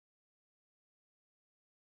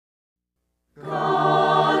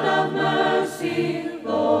God of mercy,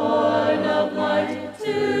 Lord of light,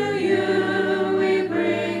 to you we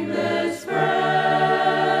bring this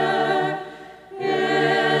prayer.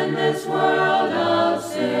 In this world of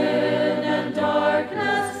sin and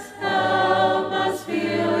darkness, help us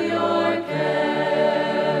feel your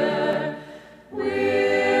care.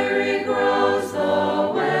 Weary grows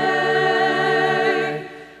the way,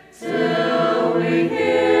 till we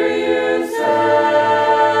hear you say,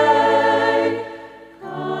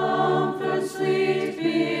 comfort sweet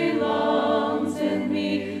belongs in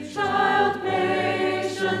me, child,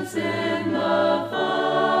 patience in the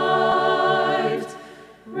fight.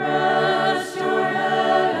 Rest your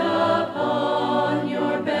head upon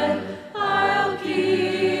your bed, I'll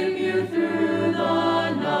keep you through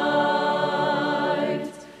the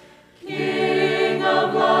night. King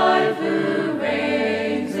of life who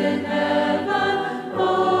reigns in heaven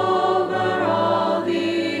over all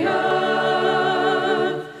the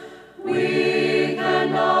earth, we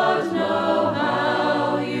cannot know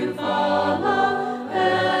how you follow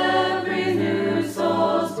every new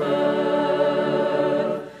soul's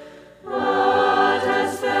birth. But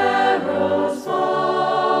as sparrows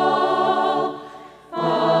fall,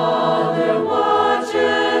 Father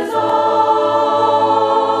watches all.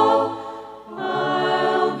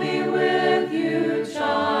 I'll be with you,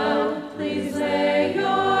 child. Please lay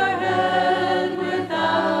your head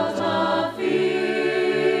without a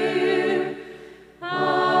fear.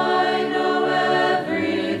 I know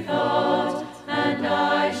every thought, and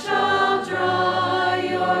I shall dry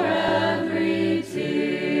your every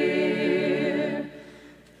tear.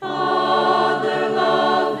 Father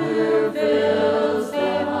love who fills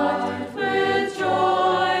the heart with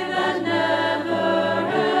joy that never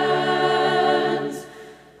ends,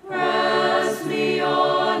 press me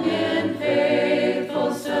on in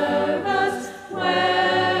faithful service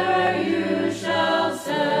where you shall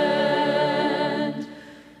send.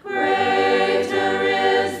 Greater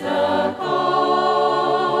is the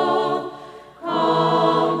call,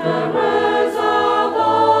 conquerors of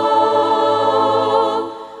all.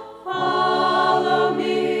 Follow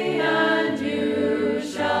me and you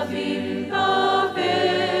shall be the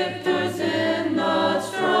victors in the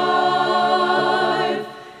strife.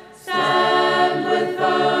 Stand with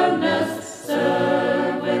firmness,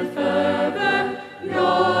 serve with fervor,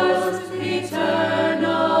 yours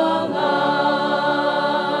eternal life.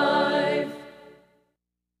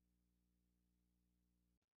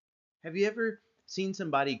 Have you ever seen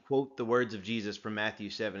somebody quote the words of Jesus from Matthew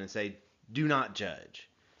 7 and say, "Do not judge"?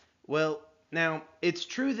 Well, now, it's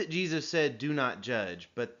true that Jesus said, "Do not judge,"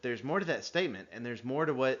 but there's more to that statement, and there's more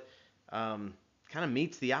to what kind of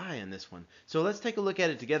meets the eye in this one. So let's take a look at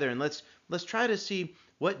it together, and let's try to see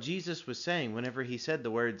what Jesus was saying whenever he said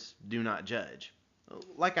the words, "Do not judge."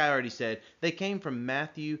 Like I already said, they came from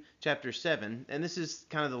Matthew chapter 7, and this is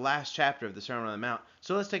kind of the last chapter of the Sermon on the Mount.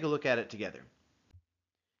 So let's take a look at it together.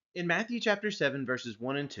 In Matthew chapter 7, verses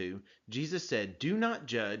 1 and 2, Jesus said, "Do not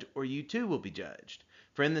judge, or you too will be judged.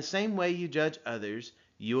 For in the same way you judge others,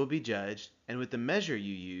 you will be judged, and with the measure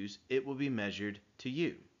you use, it will be measured to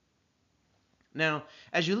you." Now,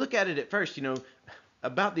 as you look at it at first,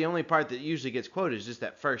 about the only part that usually gets quoted is just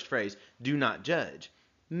that first phrase, "Do not judge."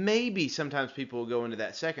 Maybe sometimes people will go into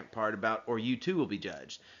that second part about, "or you too will be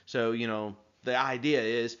judged." So, the idea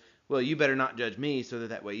is, well, you better not judge me so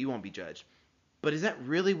that way you won't be judged. But is that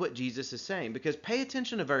really what Jesus is saying? Because pay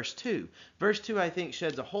attention to verse 2. Verse 2, I think,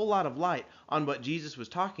 sheds a whole lot of light on what Jesus was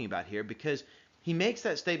talking about here, because he makes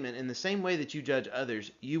that statement, "In the same way that you judge others,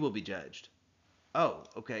 you will be judged." Oh,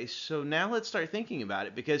 okay, so now let's start thinking about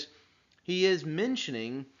it, because he is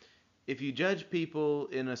mentioning if you judge people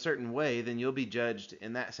in a certain way, then you'll be judged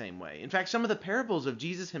in that same way. In fact, some of the parables of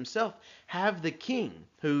Jesus himself have the king,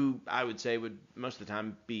 who I would say would most of the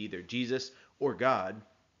time be either Jesus or God,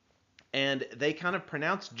 and they kind of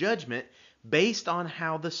pronounce judgment based on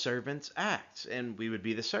how the servants act, and we would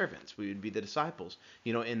be the servants, we would be the disciples,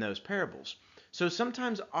 in those parables. So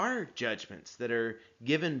sometimes our judgments that are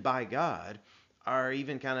given by God are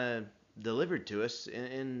even kind of delivered to us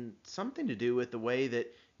in something to do with the way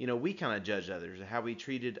that we kind of judge others, how we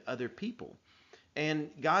treated other people.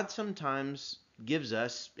 And God sometimes gives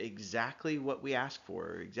us exactly what we ask for,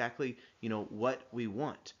 or exactly what we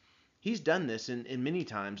want. He's done this in many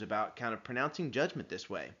times about kind of pronouncing judgment this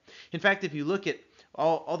way. In fact, if you look at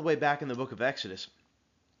all the way back in the book of Exodus,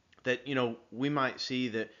 that we might see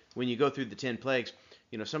that when you go through the 10 plagues,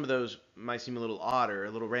 some of those might seem a little odd or a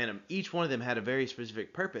little random. Each one of them had a very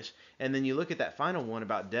specific purpose. And then you look at that final one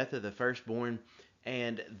about death of the firstborn,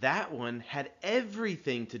 and that one had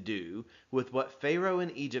everything to do with what Pharaoh in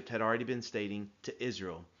Egypt had already been stating to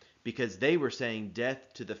Israel. because they were saying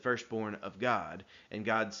death to the firstborn of God. And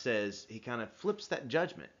God says, he kind of flips that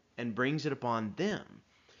judgment and brings it upon them.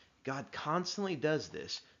 God constantly does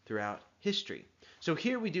this throughout history. So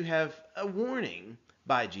here we do have a warning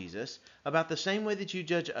by Jesus about the same way that you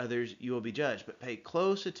judge others, you will be judged. But pay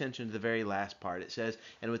close attention to the very last part. It says,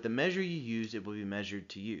 and with the measure you use, it will be measured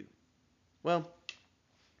to you. Well,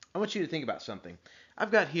 I want you to think about something.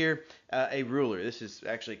 I've got here a ruler. This is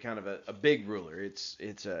actually kind of a big ruler. It's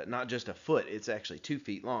not just a foot. It's actually 2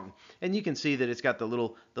 feet long, and you can see that it's got the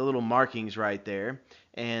little markings right there.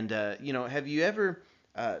 And have you ever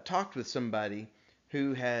talked with somebody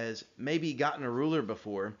who has maybe gotten a ruler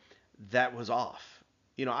before that was off?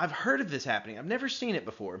 I've heard of this happening. I've never seen it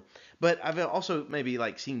before, but I've also maybe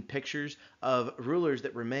like seen pictures of rulers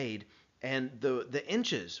that were made, and the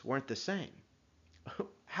inches weren't the same.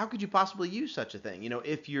 How could you possibly use such a thing?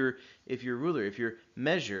 If your ruler, if your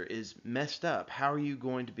measure is messed up, how are you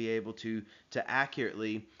going to be able to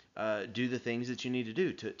accurately do the things that you need to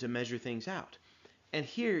do to measure things out? And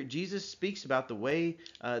here Jesus speaks about the way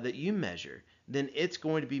that you measure, then it's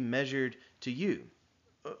going to be measured to you.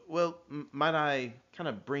 Well, might I kind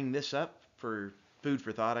of bring this up for food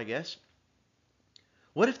for thought, I guess?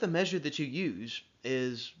 What if the measure that you use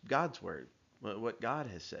is God's word, what God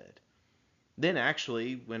has said? Then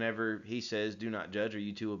actually, whenever he says, do not judge or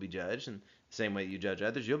you too will be judged, and the same way you judge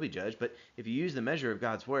others, you'll be judged. But if you use the measure of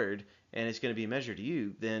God's word and it's going to be measured to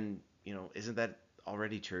you, then, isn't that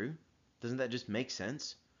already true? Doesn't that just make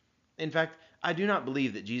sense? In fact, I do not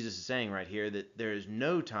believe that Jesus is saying right here that there is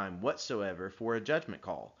no time whatsoever for a judgment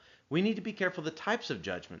call. We need to be careful the types of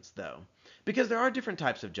judgments, though, because there are different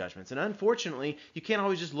types of judgments. And unfortunately, you can't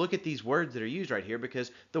always just look at these words that are used right here,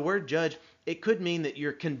 because the word judge, it could mean that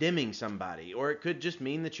you're condemning somebody, or it could just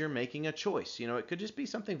mean that you're making a choice. It could just be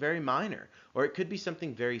something very minor, or it could be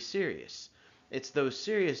something very serious. It's those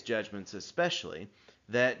serious judgments especially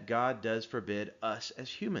that God does forbid us as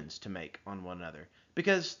humans to make on one another,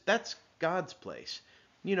 because that's God's place.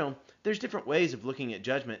 There's different ways of looking at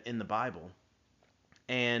judgment in the Bible.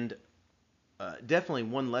 And definitely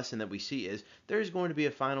one lesson that we see is there is going to be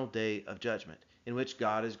a final day of judgment in which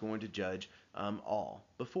God is going to judge all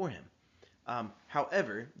before him.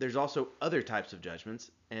 However, there's also other types of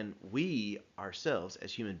judgments, and we ourselves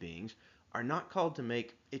as human beings are not called to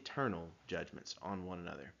make eternal judgments on one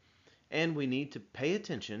another. And we need to pay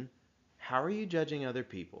attention. How are you judging other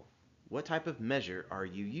people? What type of measure are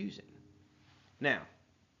you using? Now,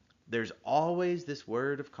 there's always this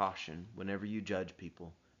word of caution whenever you judge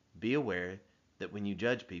people. Be aware that when you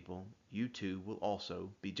judge people, you too will also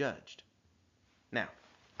be judged. Now,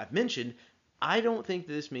 I've mentioned I don't think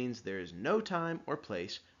that this means there is no time or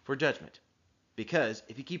place for judgment. Because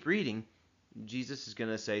if you keep reading, Jesus is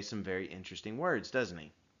going to say some very interesting words, doesn't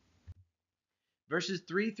he? Verses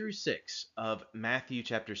 3 through 6 of Matthew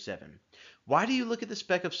chapter 7. Why do you look at the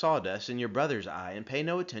speck of sawdust in your brother's eye and pay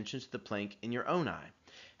no attention to the plank in your own eye?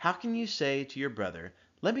 How can you say to your brother,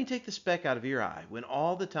 let me take the speck out of your eye, when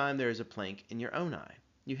all the time there is a plank in your own eye?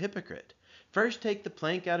 You hypocrite! First take the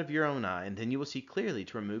plank out of your own eye, and then you will see clearly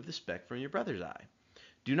to remove the speck from your brother's eye.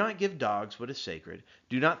 Do not give dogs what is sacred.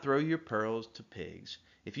 Do not throw your pearls to pigs.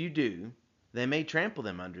 If you do, they may trample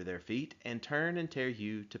them under their feet and turn and tear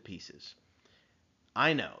you to pieces.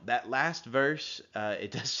 I know, that last verse,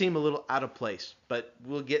 it does seem a little out of place, but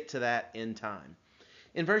we'll get to that in time.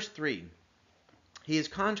 In verse 3, he is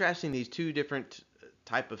contrasting these two different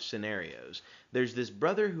type of scenarios. There's this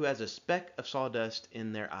brother who has a speck of sawdust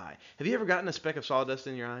in their eye. Have you ever gotten a speck of sawdust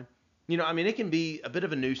in your eye? It can be a bit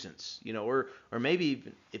of a nuisance, or maybe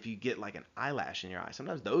even if you get like an eyelash in your eye,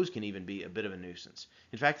 sometimes those can even be a bit of a nuisance.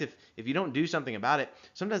 In fact, if you don't do something about it,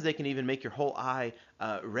 sometimes they can even make your whole eye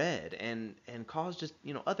red and cause just,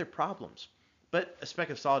 other problems. But a speck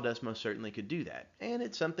of sawdust most certainly could do that. And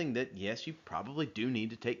it's something that, yes, you probably do need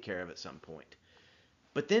to take care of at some point.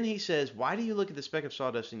 But then he says, why do you look at the speck of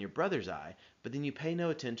sawdust in your brother's eye, but then you pay no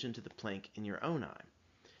attention to the plank in your own eye?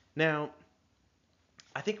 Now,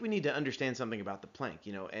 I think we need to understand something about the plank,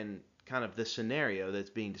 and kind of the scenario that's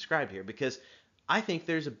being described here, because I think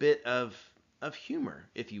there's a bit of humor,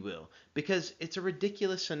 if you will, because it's a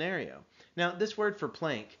ridiculous scenario. Now, this word for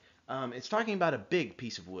plank, it's talking about a big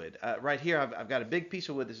piece of wood. Right here, I've got a big piece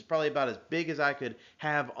of wood. This is probably about as big as I could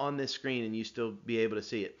have on this screen and you still be able to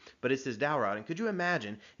see it. But it's this dowel rod. And could you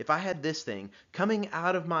imagine if I had this thing coming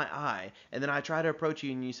out of my eye, and then I try to approach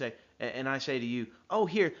you and I say to you, oh,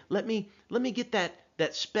 here, let me get that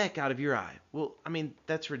speck out of your eye. Well,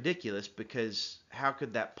 that's ridiculous, because how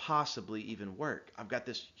could that possibly even work? I've got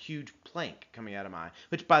this huge plank coming out of my eye.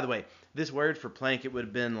 Which, by the way, this word for plank, it would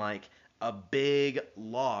have been like a big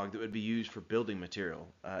log that would be used for building material.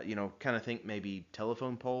 Kind of think maybe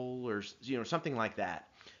telephone pole or something like that.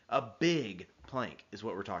 A big plank is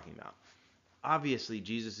what we're talking about. Obviously,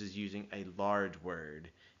 Jesus is using a large word.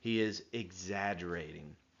 He is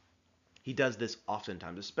exaggerating. He does this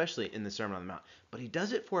oftentimes, especially in the Sermon on the Mount, but he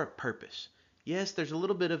does it for a purpose. Yes, there's a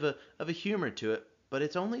little bit of a humor to it, but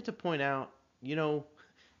it's only to point out,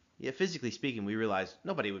 yeah, physically speaking, we realize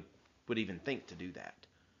nobody would even think to do that.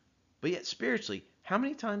 But yet spiritually, how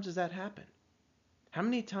many times does that happen? How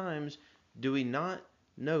many times do we not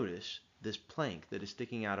notice this plank that is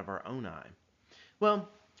sticking out of our own eye? Well,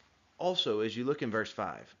 also, as you look in verse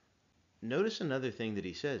 5, notice another thing that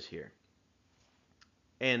he says here.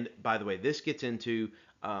 And by the way, this gets into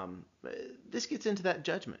that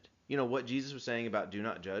judgment. You know what Jesus was saying about do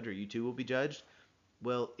not judge, or you too will be judged.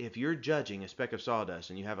 Well, if you're judging a speck of sawdust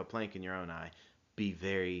and you have a plank in your own eye, be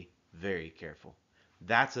very, very careful.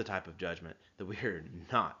 That's the type of judgment that we are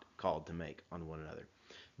not called to make on one another.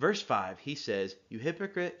 Verse 5, he says, "You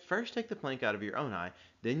hypocrite, first take the plank out of your own eye,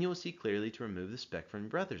 then you will see clearly to remove the speck from your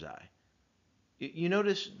brother's eye." You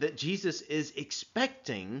notice that Jesus is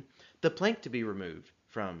expecting the plank to be removed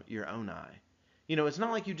from your own eye. It's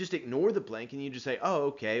not like you just ignore the plank and you just say, "Oh,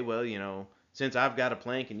 okay, well, since I've got a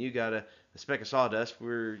plank and you got a speck of sawdust,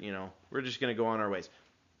 we're just going to go on our ways."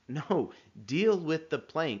 No, deal with the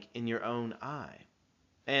plank in your own eye.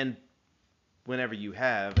 And whenever you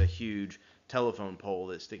have a huge telephone pole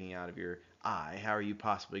that's sticking out of your eye, how are you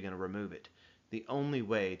possibly going to remove it? The only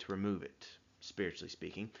way to remove it, spiritually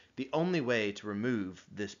speaking, the only way to remove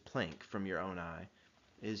this plank from your own eye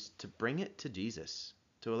is to bring it to Jesus,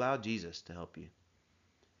 to allow Jesus to help you.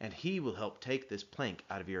 And he will help take this plank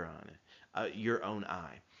out of your own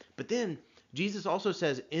eye. But then Jesus also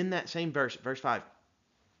says in that same verse 5,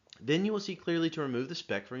 "Then you will see clearly to remove the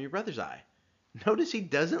speck from your brother's eye." Notice he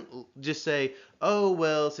doesn't just say, "Oh,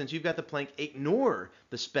 well, since you've got the plank, ignore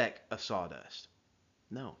the speck of sawdust."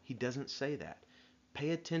 No, he doesn't say that.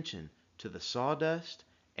 Pay attention to the sawdust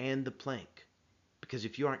and the plank. Because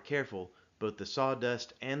if you aren't careful, both the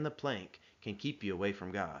sawdust and the plank can keep you away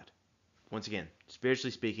from God. Once again,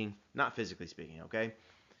 spiritually speaking, not physically speaking, okay?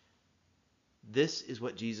 This is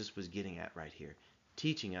what Jesus was getting at right here,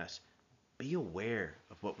 teaching us, be aware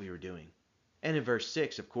of what we were doing. And in verse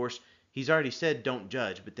 6, of course, he's already said don't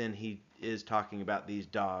judge, but then he is talking about these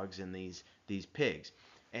dogs and these pigs.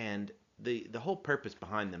 And the whole purpose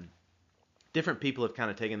behind them, different people have kind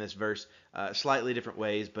of taken this verse slightly different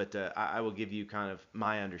ways, but I will give you kind of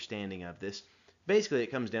my understanding of this. Basically, it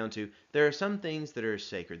comes down to there are some things that are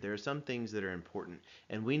sacred. There are some things that are important,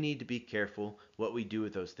 and we need to be careful what we do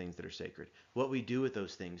with those things that are sacred, what we do with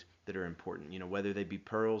those things that are important, whether they be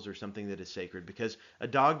pearls or something that is sacred, because a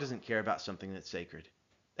dog doesn't care about something that's sacred,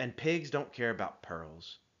 and pigs don't care about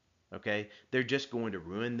pearls, okay? They're just going to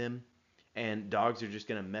ruin them, and dogs are just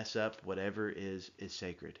going to mess up whatever is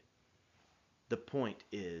sacred. The point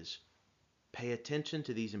is, pay attention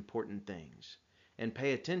to these important things. And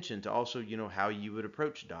pay attention to also, how you would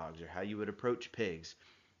approach dogs or how you would approach pigs.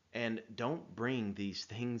 And don't bring these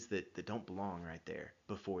things that don't belong right there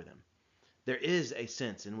before them. There is a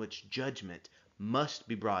sense in which judgment must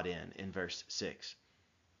be brought in verse 6.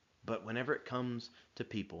 But whenever it comes to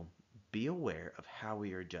people, be aware of how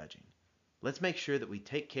we are judging. Let's make sure that we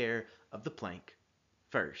take care of the plank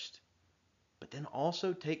first, but then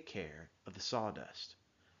also take care of the sawdust.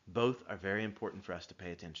 Both are very important for us to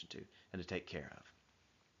pay attention to and to take care of.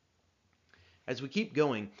 As we keep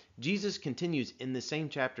going, Jesus continues in the same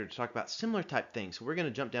chapter to talk about similar type things. So we're going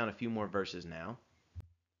to jump down a few more verses now.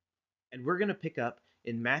 And we're going to pick up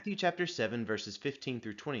in Matthew chapter 7, verses 15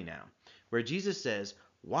 through 20 now, where Jesus says,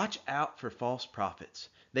 "Watch out for false prophets.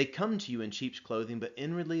 They come to you in sheep's clothing, but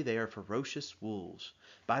inwardly they are ferocious wolves.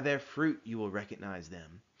 By their fruit you will recognize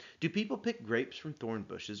them. Do people pick grapes from thorn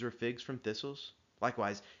bushes or figs from thistles?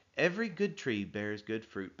 Likewise, every good tree bears good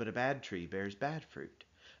fruit, but a bad tree bears bad fruit.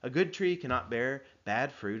 A good tree cannot bear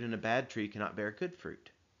bad fruit, and a bad tree cannot bear good fruit.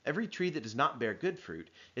 Every tree that does not bear good fruit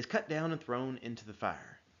is cut down and thrown into the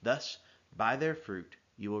fire. Thus, by their fruit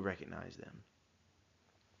you will recognize them."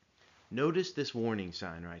 Notice this warning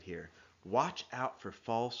sign right here. Watch out for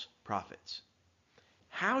false prophets.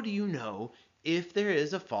 How do you know if there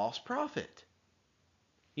is a false prophet?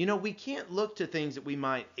 We can't look to things that we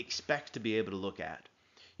might expect to be able to look at.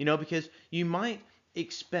 Because you might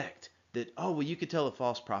expect that, oh, well, you could tell a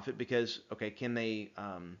false prophet because, okay, can they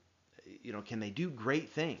do great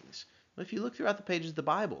things? Well, if you look throughout the pages of the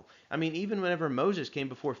Bible, I mean, even whenever Moses came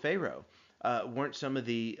before Pharaoh, weren't some of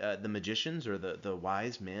the magicians or the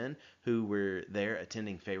wise men who were there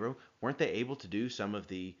attending Pharaoh, weren't they able to do some of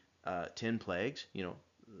the 10 plagues?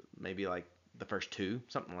 maybe like the first two,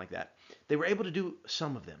 something like that. They were able to do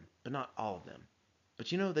some of them, but not all of them. But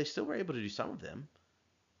they still were able to do some of them.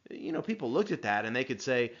 People looked at that and they could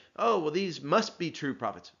say, oh, well, these must be true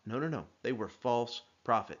prophets. No, no, no. They were false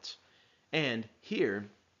prophets. And here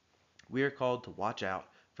we are called to watch out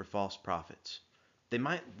for false prophets. They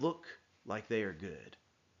might look like they are good,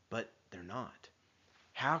 but they're not.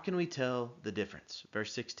 How can we tell the difference?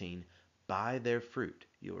 Verse 16, by their fruit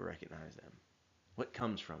you will recognize them. What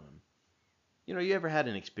comes from them? You ever had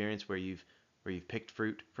an experience where you've picked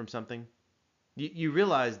fruit from something? You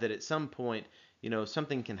realize that at some point,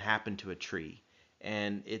 something can happen to a tree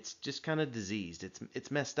and it's just kind of diseased.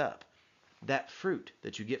 It's messed up. That fruit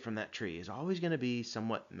that you get from that tree is always going to be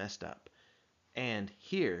somewhat messed up. And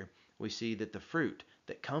here we see that the fruit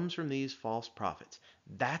that comes from these false prophets,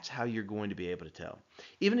 that's how you're going to be able to tell.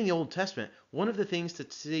 Even in the Old Testament, one of the things to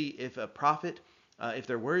see if a prophet, if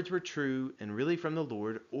their words were true and really from the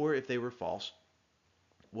Lord, or if they were false,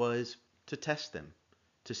 was to test them,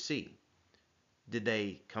 to see. Did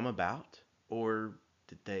they come about, or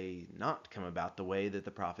did they not come about the way that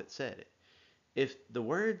the prophet said it? If the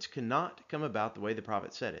words could not come about the way the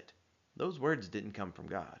prophet said it, those words didn't come from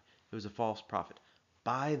God. It was a false prophet.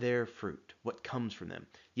 By their fruit, what comes from them.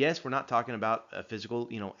 Yes, we're not talking about a physical,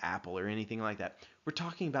 apple or anything like that. We're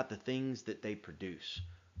talking about the things that they produce.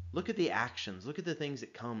 Look at the actions. Look at the things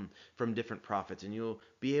that come from different prophets, and you'll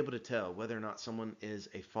be able to tell whether or not someone is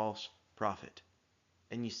a false prophet.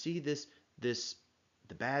 And you see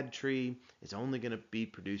the bad tree is only going to be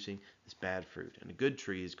producing this bad fruit, and a good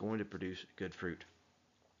tree is going to produce good fruit.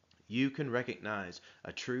 You can recognize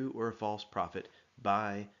a true or a false prophet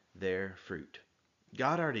by their fruit.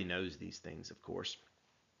 God already knows these things, of course,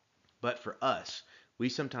 but for us, we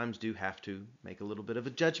sometimes do have to make a little bit of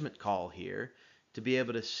a judgment call here to be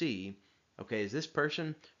able to see, okay, is this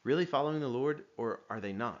person really following the Lord or are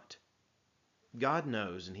they not? God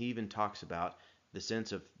knows, and he even talks about the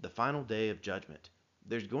sense of the final day of judgment.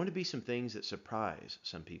 There's going to be some things that surprise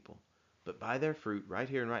some people, but by their fruit, right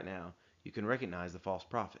here and right now, you can recognize the false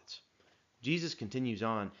prophets. Jesus continues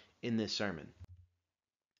on in this sermon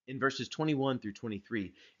in verses 21 through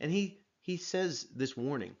 23, and he says this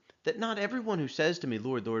warning that not everyone who says to me,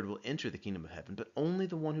 Lord, Lord, will enter the kingdom of heaven, but only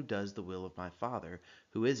the one who does the will of my Father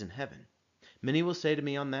who is in heaven. Many will say to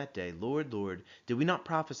me on that day, Lord, Lord, did we not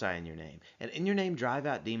prophesy in your name, and in your name drive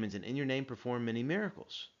out demons, and in your name perform many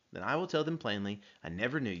miracles? Then I will tell them plainly, I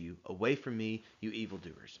never knew you. Away from me, you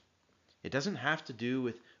evildoers. It doesn't have to do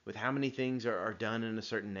with how many things are done in a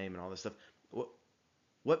certain name and all this stuff.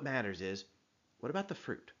 What matters is, what about the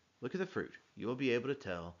fruit? Look at the fruit. You will be able to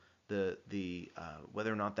tell the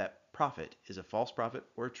whether or not that prophet is a false prophet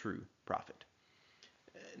or a true prophet.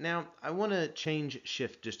 Now, I want to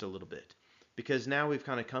shift just a little bit because now we've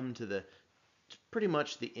kind of come to the pretty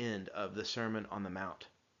much the end of the Sermon on the Mount.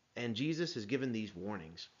 And Jesus has given these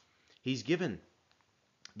warnings. He's given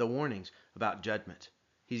the warnings about judgment.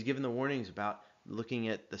 He's given the warnings about looking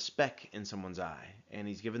at the speck in someone's eye. And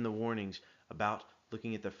he's given the warnings about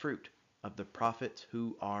looking at the fruit of the prophets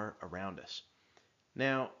who are around us.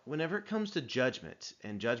 Now, whenever it comes to judgment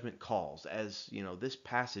and judgment calls, as this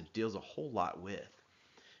passage deals a whole lot with,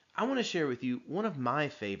 I want to share with you one of my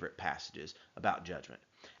favorite passages about judgment.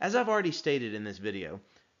 As I've already stated in this video,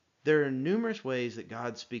 there are numerous ways that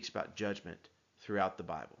God speaks about judgment throughout the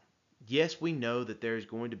Bible. Yes, we know that there is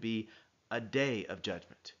going to be a day of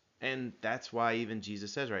judgment. And that's why even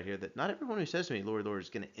Jesus says right here that not everyone who says to me, Lord, Lord, is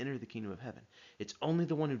going to enter the kingdom of heaven. It's only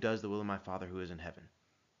the one who does the will of my Father who is in heaven.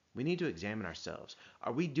 We need to examine ourselves.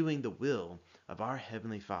 Are we doing the will of our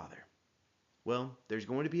Heavenly Father? Well, there's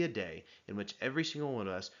going to be a day in which every single one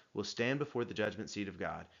of us will stand before the judgment seat of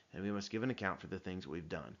God, and we must give an account for the things that we've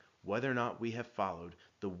done, whether or not we have followed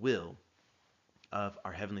the will of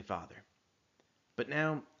our Heavenly Father. But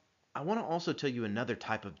now, I want to also tell you another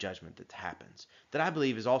type of judgment that happens that I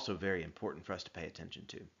believe is also very important for us to pay attention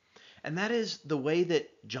to. And that is the way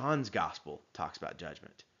that John's Gospel talks about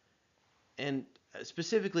judgment. And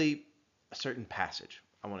specifically, a certain passage.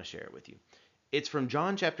 I want to share it with you. It's from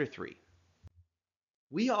John chapter 3.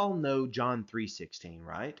 We all know John 3:16,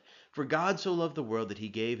 right? For God so loved the world that he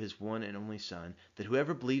gave his one and only Son, that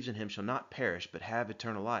whoever believes in him shall not perish but have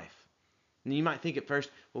eternal life. And you might think at first,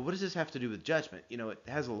 well, what does this have to do with judgment? It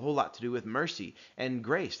has a whole lot to do with mercy and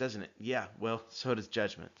grace, doesn't it? Yeah, well, so does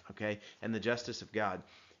judgment, okay? And the justice of God.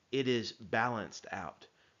 It is balanced out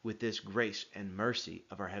with this grace and mercy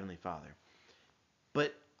of our Heavenly Father.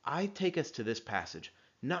 But I take us to this passage,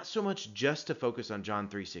 not so much just to focus on John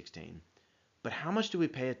 3:16, but how much do we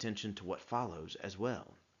pay attention to what follows as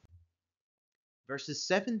well? Verses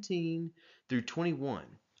 17 through 21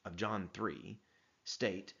 of John 3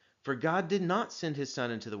 state, "For God did not send his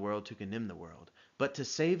Son into the world to condemn the world, but to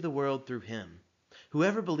save the world through him.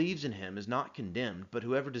 Whoever believes in him is not condemned, but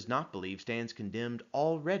whoever does not believe stands condemned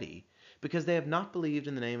already, because they have not believed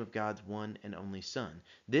in the name of God's one and only Son.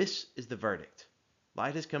 This is the verdict.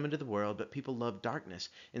 Light has come into the world, but people love darkness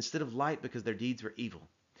instead of light because their deeds were evil.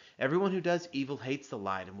 Everyone who does evil hates the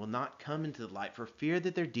light and will not come into the light for fear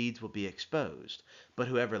that their deeds will be exposed. But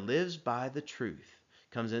whoever lives by the truth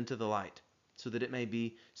comes into the light, so that it may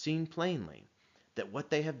be seen plainly that what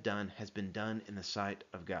they have done has been done in the sight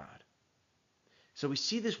of God." So we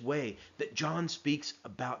see this way that John speaks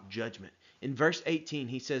about judgment. In verse 18,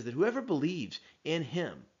 he says that whoever believes in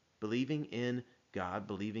him, believing in God,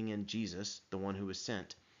 believing in Jesus, the one who was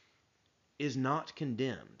sent, is not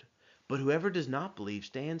condemned. But whoever does not believe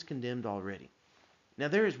stands condemned already. Now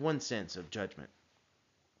there is one sense of judgment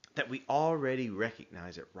that we already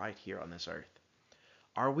recognize it right here on this earth.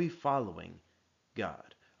 Are we following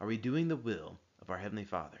God? Are we doing the will of our Heavenly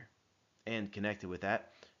Father? And connected with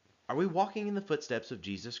that, are we walking in the footsteps of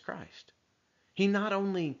Jesus Christ? He not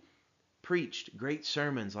only preached great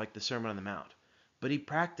sermons like the Sermon on the Mount, but he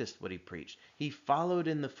practiced what he preached. He followed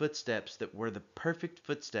in the footsteps that were the perfect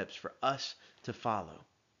footsteps for us to follow.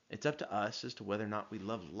 It's up to us as to whether or not we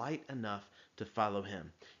love light enough to follow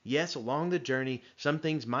him. Yes, along the journey, some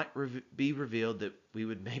things might be revealed that we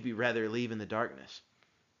would maybe rather leave in the darkness.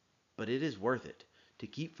 But it is worth it to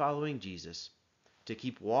keep following Jesus, to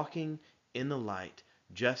keep walking in the light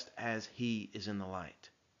just as he is in the light.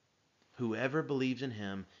 Whoever believes in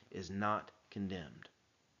him is not condemned.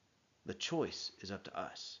 The choice is up to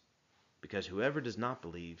us, because whoever does not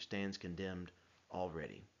believe stands condemned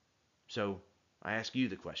already. So I ask you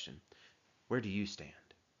the question, where do you stand?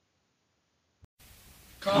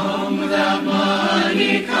 Come without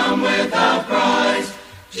money, come without price.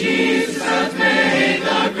 Jesus has made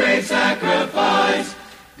the great sacrifice.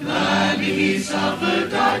 Gladly he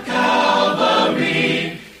suffered at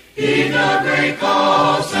Calvary. In the great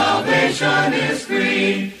call, salvation is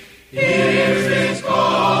free. Here's his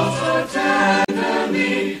call so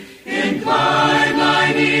tenderly. Incline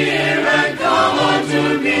thine ear and come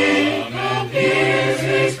unto me. Here's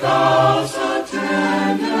his call so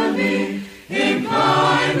tenderly.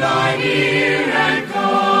 Incline thine ear and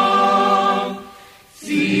come.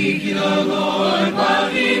 Seek ye the Lord while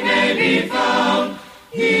he may be found.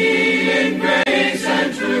 He in grace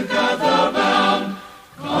and truth doth abound.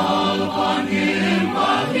 Call upon him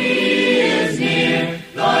while he is near.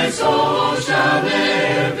 Thy soul shall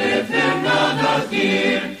live if him thou dost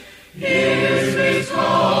fear. Here's his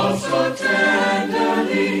call so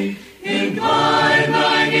tenderly. Incline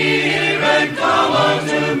thine ear and come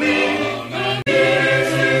unto me.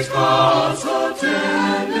 Here's his call so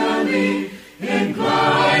tenderly.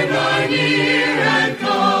 Incline thine ear and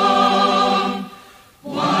come.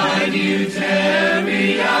 Why do you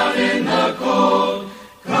tarry out in the cold?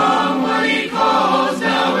 Come when he calls,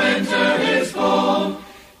 now enter his fold.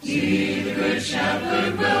 He, the good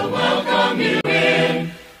shepherd, will welcome you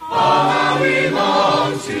in. Oh, how he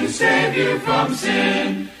longs to save you from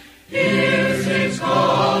sin. Here's his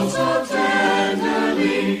call so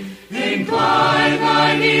tenderly. Incline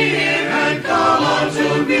thine ear and come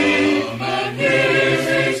unto me. Here's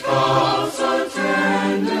his call so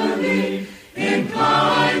tenderly.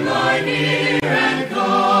 Incline thine ear and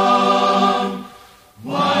come.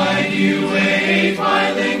 Why do you wait?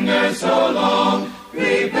 Why linger so long?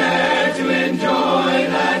 Prepare to enjoy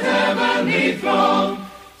that heavenly throne.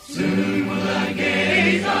 Soon will the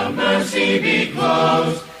gates of mercy be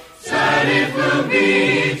closed. Sad it will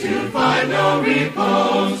be to find no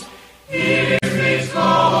repose. Here's his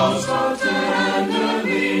call so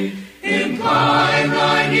tenderly. Incline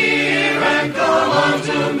thine ear and come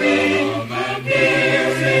unto me.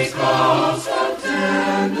 Here's his call so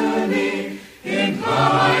tenderly.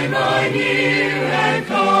 Incline thine ear